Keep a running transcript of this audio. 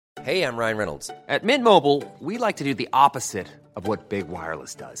Hey, I'm Ryan Reynolds. At Mint Mobile, we like to do the opposite of what Big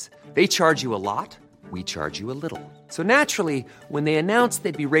Wireless does. They charge you a lot, we charge you a little. So naturally, when they announced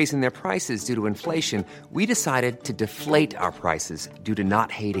they'd be raising their prices due to inflation, we decided to deflate our prices due to not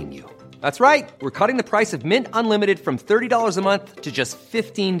hating you. That's right. We're cutting the price of Mint Unlimited from $30 a month to just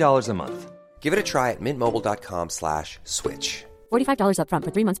 $15 a month. Give it a try at mintmobile.com/switch. $45 up front for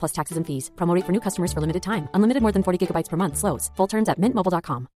 3 months plus taxes and fees. Promo rate for new customers for limited time. Unlimited more than 40 gigabytes per month. Slows full terms at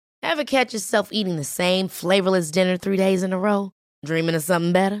mintmobile.com. Ever catch yourself eating the same flavorless dinner 3 days in a row? Dreaming of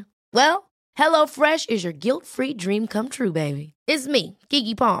something better? Well, HelloFresh is your guilt-free dream come true, baby. It's me,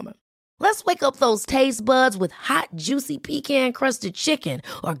 Keke Palmer. Let's wake up those taste buds with hot, juicy pecan-crusted chicken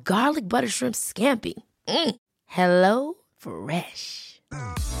or garlic butter shrimp scampi. Hello Fresh.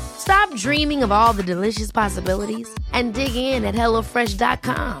 Stop dreaming of all the delicious possibilities and dig in at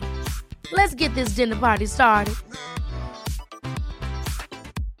HelloFresh.com. Let's get this dinner party started.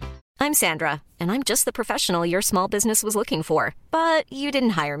 I'm Sandra, and I'm just the professional your small business was looking for. But you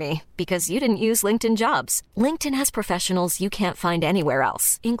didn't hire me because you didn't use LinkedIn Jobs. LinkedIn has professionals you can't find anywhere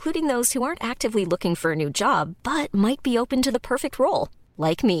else, including those who aren't actively looking for a new job, but might be open to the perfect role,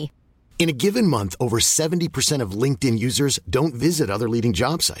 like me. In a given month, over 70% of LinkedIn users don't visit other leading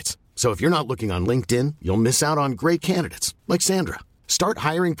job sites. So if you're not looking on LinkedIn, you'll miss out on great candidates like Sandra. Start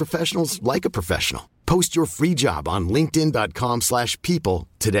hiring professionals like a professional. Post your free job on linkedin.com/people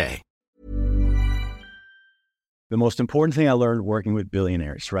today. The most important thing I learned working with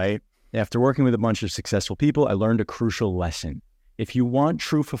billionaires, right? After working with a bunch of successful people, I learned a crucial lesson. If you want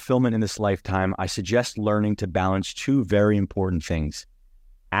true fulfillment in this lifetime, I suggest learning to balance two very important things: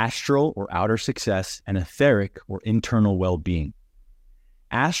 astral or outer success and etheric or internal well-being.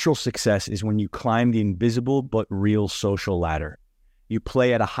 Astral success is when you climb the invisible but real social ladder. You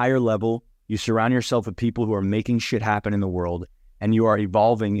play at a higher level, you surround yourself with people who are making shit happen in the world, and you are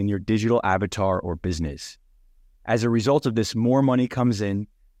evolving in your digital avatar or business. As a result of this, more money comes in,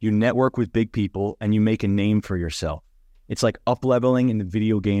 you network with big people, and you make a name for yourself. It's like up-leveling in the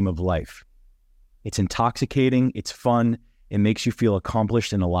video game of life. It's intoxicating, it's fun, it makes you feel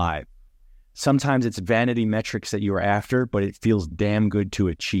accomplished and alive. Sometimes it's vanity metrics that you are after, but it feels damn good to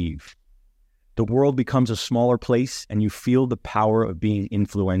achieve. The world becomes a smaller place, and you feel the power of being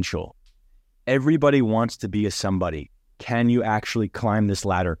influential. Everybody wants to be a somebody. Can you actually climb this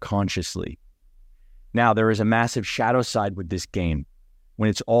ladder consciously? Now, there is a massive shadow side with this game. When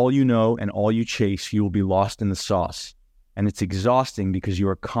it's all you know and all you chase, you will be lost in the sauce. And it's exhausting because you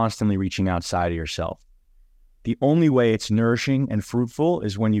are constantly reaching outside of yourself. The only way it's nourishing and fruitful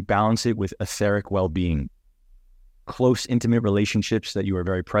is when you balance it with etheric well-being. Close, intimate relationships that you are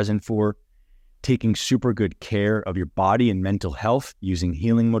very present for, taking super good care of your body and mental health, using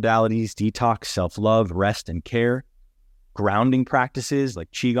healing modalities, detox, self-love, rest, and care, grounding practices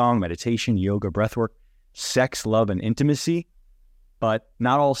like Qigong, meditation, yoga, breathwork, sex, love, and intimacy. But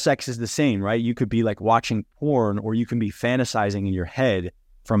not all sex is the same, right? You could be like watching porn, or you can be fantasizing in your head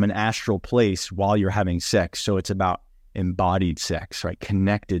from an astral place while you're having sex. So it's about embodied sex, right?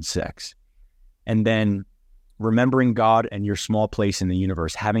 Connected sex. And then remembering God and your small place in the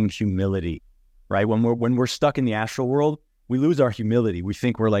universe, having humility, right? When we're stuck in the astral world, we lose our humility. We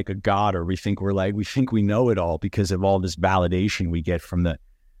think we're like a god, or we think we know it all because of all this validation we get from the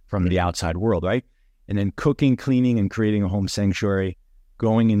outside world, right? And then cooking, cleaning, and creating a home sanctuary,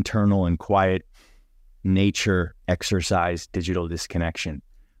 going internal and quiet, nature, exercise, digital disconnection.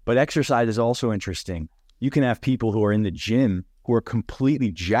 But exercise is also interesting. You can have people who are in the gym who are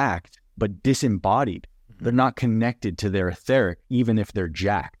completely jacked, but disembodied. They're not connected to their etheric, even if they're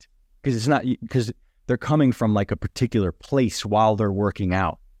jacked. Because they're coming from like a particular place while they're working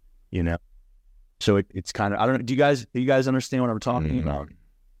out, you know? So it's kind of, I don't know, do you guys understand what I'm talking about?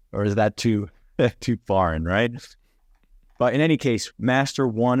 Or is that too foreign, right? But in any case, master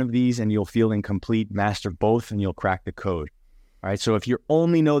one of these and you'll feel incomplete. Master both and you'll crack the code. All right. So if you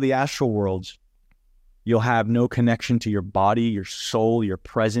only know the astral worlds, you'll have no connection to your body, your soul, your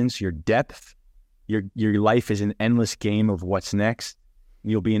presence, your depth. Your life is an endless game of what's next.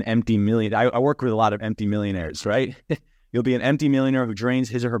 You'll be an empty millionaire. I work with a lot of empty millionaires, right? You'll be an empty millionaire who drains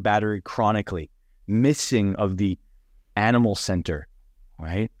his or her battery chronically, missing of the animal center,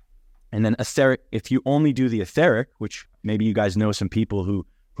 right? And then etheric, if you only do the etheric, which maybe you guys know some people who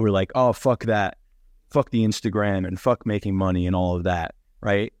are like, oh, fuck that, fuck the Instagram and fuck making money and all of that,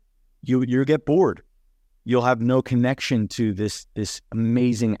 right? You'll get bored. You'll have no connection to this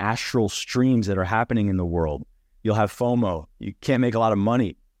amazing astral streams that are happening in the world. You'll have FOMO. You can't make a lot of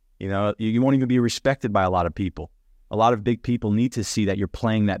money. You know, you won't even be respected by a lot of people. A lot of big people need to see that you're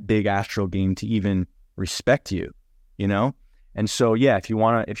playing that big astral game to even respect you, you know? And so, yeah, if you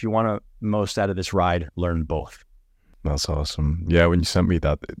want to most out of this ride, learn both. That's awesome. Yeah, when you sent me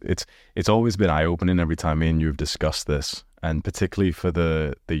that, it's always been eye-opening every time me and you have discussed this, and particularly for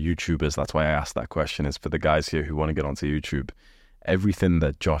the YouTubers. That's why I asked that question, is for the guys here who want to get onto YouTube. Everything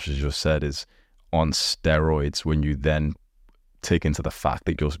that Josh has just said is on steroids when you then take into the fact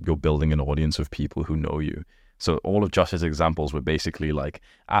that you're building an audience of people who know you. So all of Josh's examples were basically like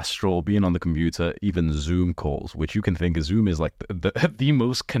astral, being on the computer, even Zoom calls, which you can think of Zoom is like the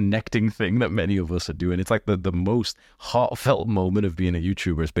most connecting thing that many of us are doing. It's like the most heartfelt moment of being a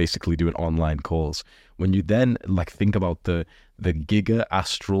YouTuber is basically doing online calls. When you then like think about the giga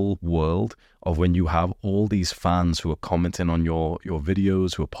astral world of when you have all these fans who are commenting on your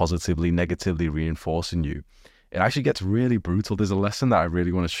videos, who are positively, negatively reinforcing you, it actually gets really brutal. There's a lesson that I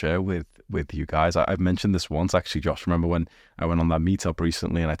really want to share with you guys. I've mentioned this once, actually, Josh. Remember when I went on that meetup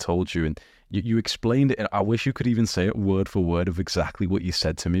recently and I told you, and you explained it, and I wish you could even say it word for word of exactly what you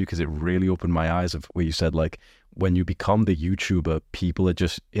said to me, because it really opened my eyes of where you said, like, when you become the YouTuber, people are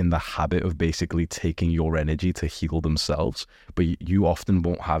just in the habit of basically taking your energy to heal themselves, but you often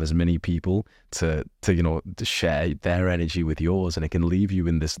won't have as many people to share their energy with yours, and it can leave you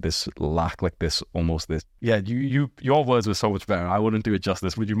in this lack, like this almost this. Yeah, your words were so much better. I wouldn't do it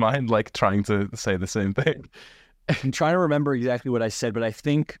justice. Would you mind like trying to say the same thing? I'm trying to remember exactly what I said, but I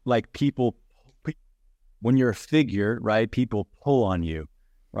think like people, when you're a figure, right, people pull on you,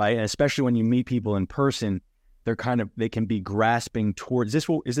 right, and especially when you meet people in person. They can be grasping towards this.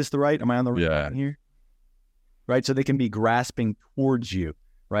 Is this the right? Am I on the right one here? Right. So they can be grasping towards you.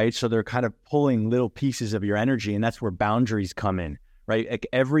 Right. So they're kind of pulling little pieces of your energy, and that's where boundaries come in. Right. Like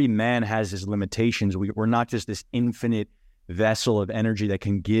every man has his limitations. We're not just this infinite vessel of energy that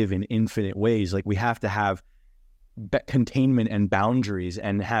can give in infinite ways. Like we have to have containment and boundaries,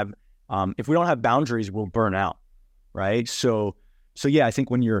 and have. If we don't have boundaries, we'll burn out. Right. So yeah, I think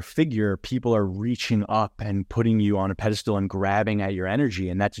when you're a figure, people are reaching up and putting you on a pedestal and grabbing at your energy,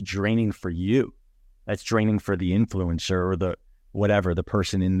 and that's draining for you. That's draining for the influencer or the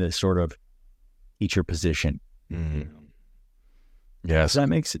person in the sort of teacher position. Mm-hmm. Yes.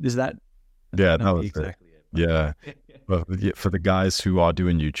 Does that? Yeah, that was exactly it. Yeah. But for the guys who are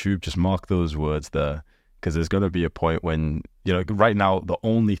doing YouTube, just mark those words there, because there's going to be a point when, right now, the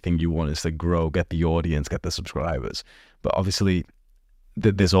only thing you want is to grow, get the audience, get the subscribers. But obviously,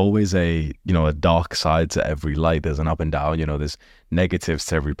 there's always a dark side to every light. There's an up and down, there's negatives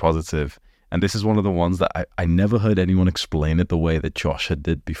to every positive. And this is one of the ones that I never heard anyone explain it the way that Josh had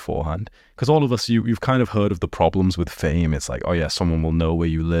did beforehand. Because all of us, you've kind of heard of the problems with fame. It's like, oh yeah, someone will know where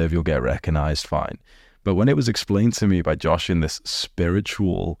you live, you'll get recognized, fine. But when it was explained to me by Josh in this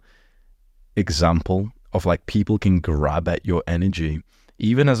spiritual example of like people can grab at your energy,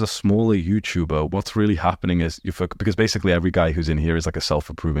 even as a smaller YouTuber, what's really happening is because basically every guy who's in here is like a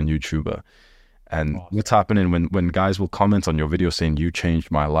self-approving YouTuber. And what's happening when guys will comment on your video saying, you changed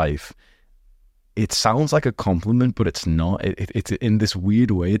my life, it sounds like a compliment, but it's not. It's in this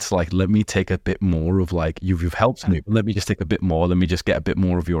weird way. It's like, let me take a bit more of like, you've helped me. Let me just take a bit more. Let me just get a bit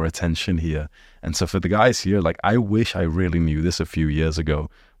more of your attention here. And so for the guys here, like, I wish I really knew this a few years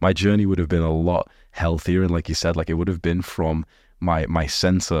ago. My journey would have been a lot healthier. And like you said, like it would have been from my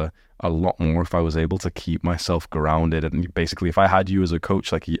center a lot more if I was able to keep myself grounded. And basically, if I had you as a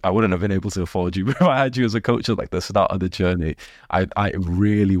coach, like I wouldn't have been able to afford you, but if I had you as a coach at like the start of the journey, I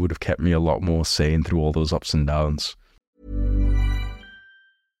really would have kept me a lot more sane through all those ups and downs.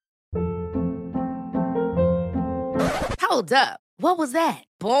 Hold up. What was that?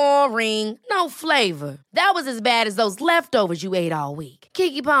 Boring. No flavor. That was as bad as those leftovers you ate all week.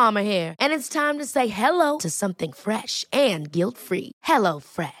 Keke Palmer here. And it's time to say hello to something fresh and guilt-free. Hello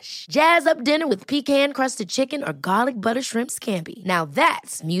Fresh. Jazz up dinner with pecan-crusted chicken or garlic butter shrimp scampi. Now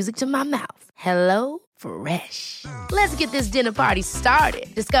that's music to my mouth. Hello Fresh. Let's get this dinner party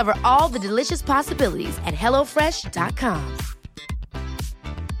started. Discover all the delicious possibilities at HelloFresh.com.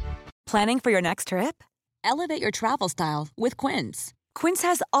 Planning for your next trip? Elevate your travel style with Quince. Quince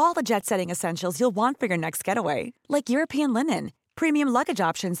has all the jet-setting essentials you'll want for your next getaway, like European linen, premium luggage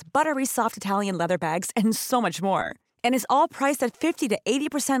options, buttery soft Italian leather bags, and so much more. And is all priced at 50 to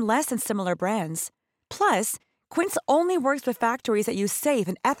 80% less than similar brands. Plus, Quince only works with factories that use safe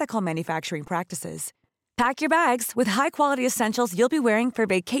and ethical manufacturing practices. Pack your bags with high-quality essentials you'll be wearing for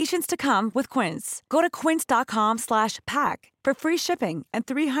vacations to come with Quince. Go to quince.com/pack for free shipping and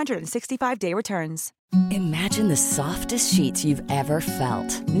 365-day returns. Imagine the softest sheets you've ever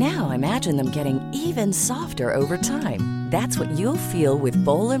felt. Now imagine them getting even softer over time. That's what you'll feel with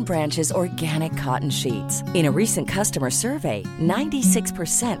Boll & Branch's organic cotton sheets. In a recent customer survey,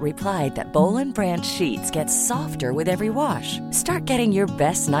 96% replied that Boll & Branch sheets get softer with every wash. Start getting your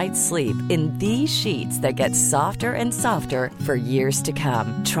best night's sleep in these sheets that get softer and softer for years to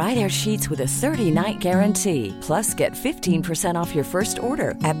come. Try their sheets with a 30-night guarantee. Plus, get 15% off your first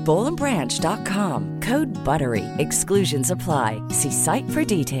order at bollandbranch.com. Code BUTTERY. Exclusions apply. See site for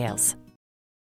details.